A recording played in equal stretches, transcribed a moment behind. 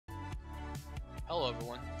Hello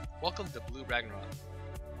everyone, welcome to Blue Ragnarok.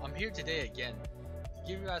 I'm here today again to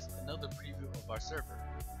give you guys another preview of our server.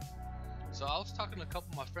 So I was talking to a couple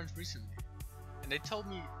of my friends recently, and they told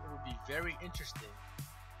me it would be very interesting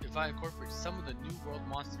if I incorporate some of the new world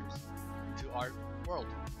monsters into our world.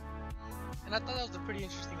 And I thought that was a pretty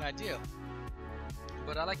interesting idea,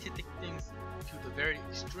 but I like to take things to the very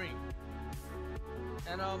extreme.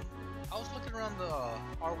 And I was looking around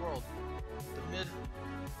our world, the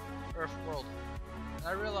mid-earth world, and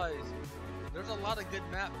I realized there's a lot of good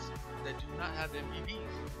maps that do not have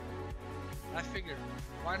MVPs. And I figured,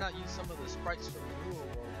 why not use some of the sprites from the newer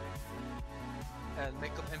world and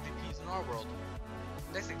make them MVPs in our world?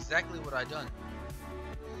 And that's exactly what I done.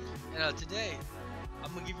 And today,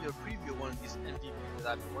 I'm gonna give you a preview of one of these MVPs that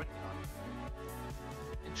I've been working on.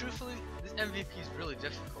 And truthfully, this MVP is really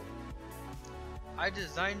difficult. I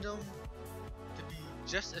designed him to be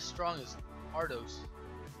just as strong as Ardos.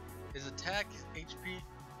 His attack, his HP,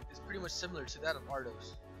 is pretty much similar to that of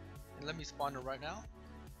Ardos. And let me spawn him right now.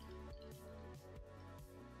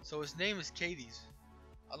 So his name is Kades.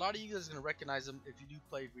 A lot of you guys are going to recognize him if you do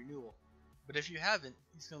play Renewal. But if you haven't,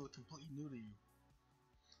 he's going to look completely new to you.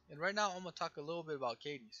 And right now I'm going to talk a little bit about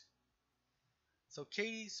Kades. So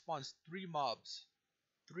Kades spawns 3 mobs.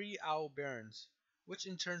 3 Owl Barons, which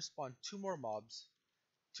in turn spawn 2 more mobs.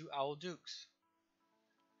 2 Owl Dukes.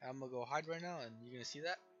 I'm going to go hide right now and you're going to see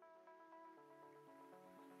that.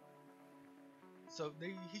 So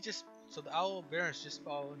the Owl Barons just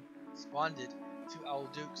spawned 2 Owl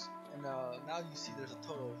Dukes, and now you see there's a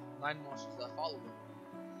total of 9 monsters that follow them.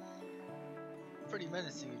 Pretty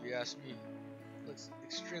menacing if you ask me. Looks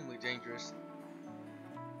extremely dangerous.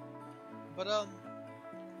 But I'm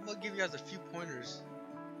gonna give you guys a few pointers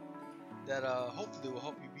that hopefully will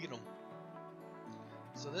help you beat them.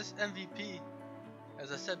 So this MVP,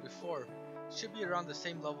 as I said before, should be around the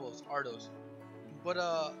same level as Ardos. But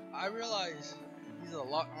I realize he's a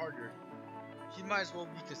lot harder. He might as well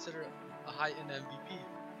be considered a high-end MVP,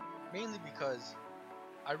 mainly because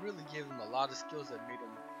I really gave him a lot of skills that made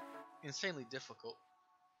him insanely difficult.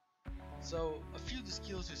 So a few of the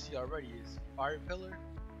skills you see already is Fire Pillar,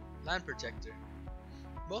 Land Protector.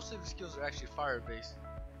 Most of the skills are actually fire-based,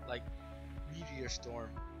 like Meteor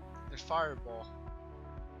Storm and Fireball.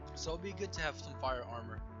 So it'd be good to have some fire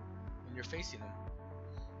armor when you're facing him.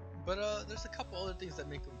 But there's a couple other things that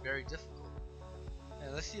make him very difficult.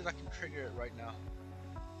 And let's see if I can trigger it right now.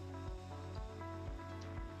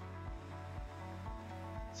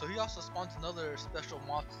 So he also spawns another special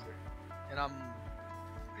monster, and I'm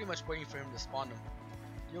pretty much waiting for him to spawn him.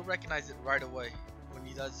 You'll recognize it right away when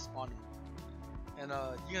he does spawn him, and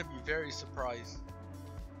you're gonna be very surprised.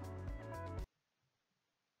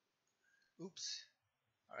 Oops.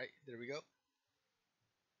 Alright, there we go.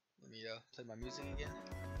 Let me play my music again.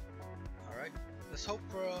 Alright, let's hope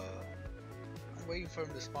for I'm waiting for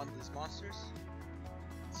him to spawn these monsters.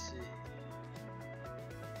 Let's see.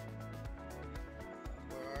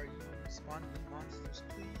 Where are you? Spawn the monsters,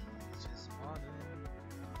 please. Just spawn them,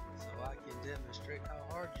 so I can demonstrate how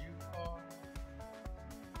hard you are.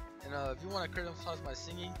 And if you want to criticize my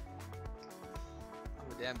singing,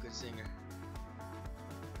 I'm a damn good singer.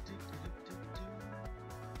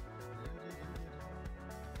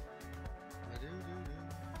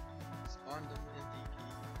 Spawn them MVP.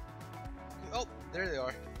 Oh, there they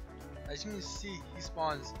are. As you can see, he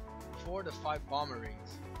spawns 4 to 5 bomber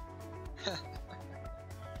rings.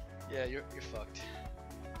 Yeah, you're fucked.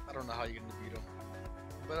 I don't know how you're gonna beat him.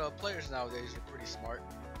 But players nowadays are pretty smart.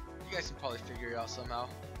 You guys can probably figure it out somehow.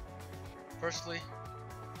 Personally,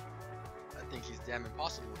 I think he's damn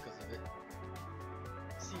impossible because of it.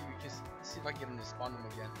 See if I can get him to spawn him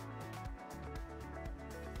again.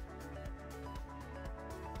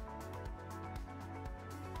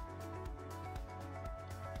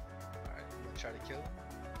 Alright, I'm gonna try to kill him.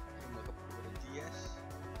 Hit him with a DS.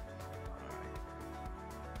 Alright.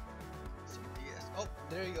 Some DS. Oh,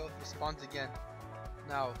 there you go. He spawns again.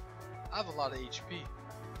 Now, I have a lot of HP,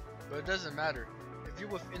 but it doesn't matter. If you're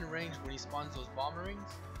within range when he spawns those bomber rings,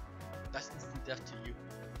 that's instant death to you.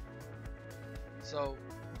 So,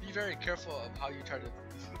 be very careful of how you try to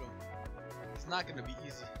defeat him. It's not going to be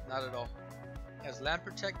easy, not at all. He has Land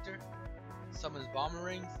Protector, summons bomber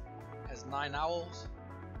rings, has 9 owls,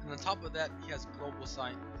 and on top of that, he has Global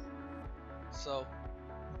Science. So,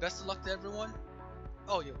 best of luck to everyone.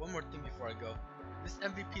 Oh yeah, one more thing before I go. This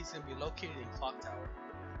MVP is going to be located in Clock Tower.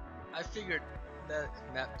 I figured that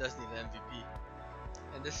map does need an MVP,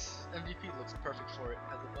 and this MVP looks perfect for it.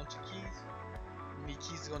 Has a bunch of keys. You need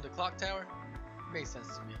keys to go into Clock Tower. Makes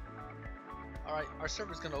sense to me. Alright, our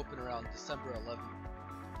server's going to open around December 11th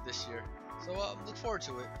this year, so look forward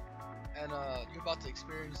to it. and you're about to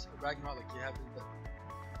experience Ragnarok like you haven't.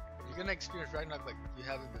 You're gonna experience Ragnarok like you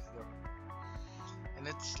haven't before, and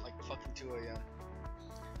it's like fucking 2 a.m.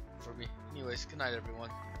 for me. Anyways, good night, everyone.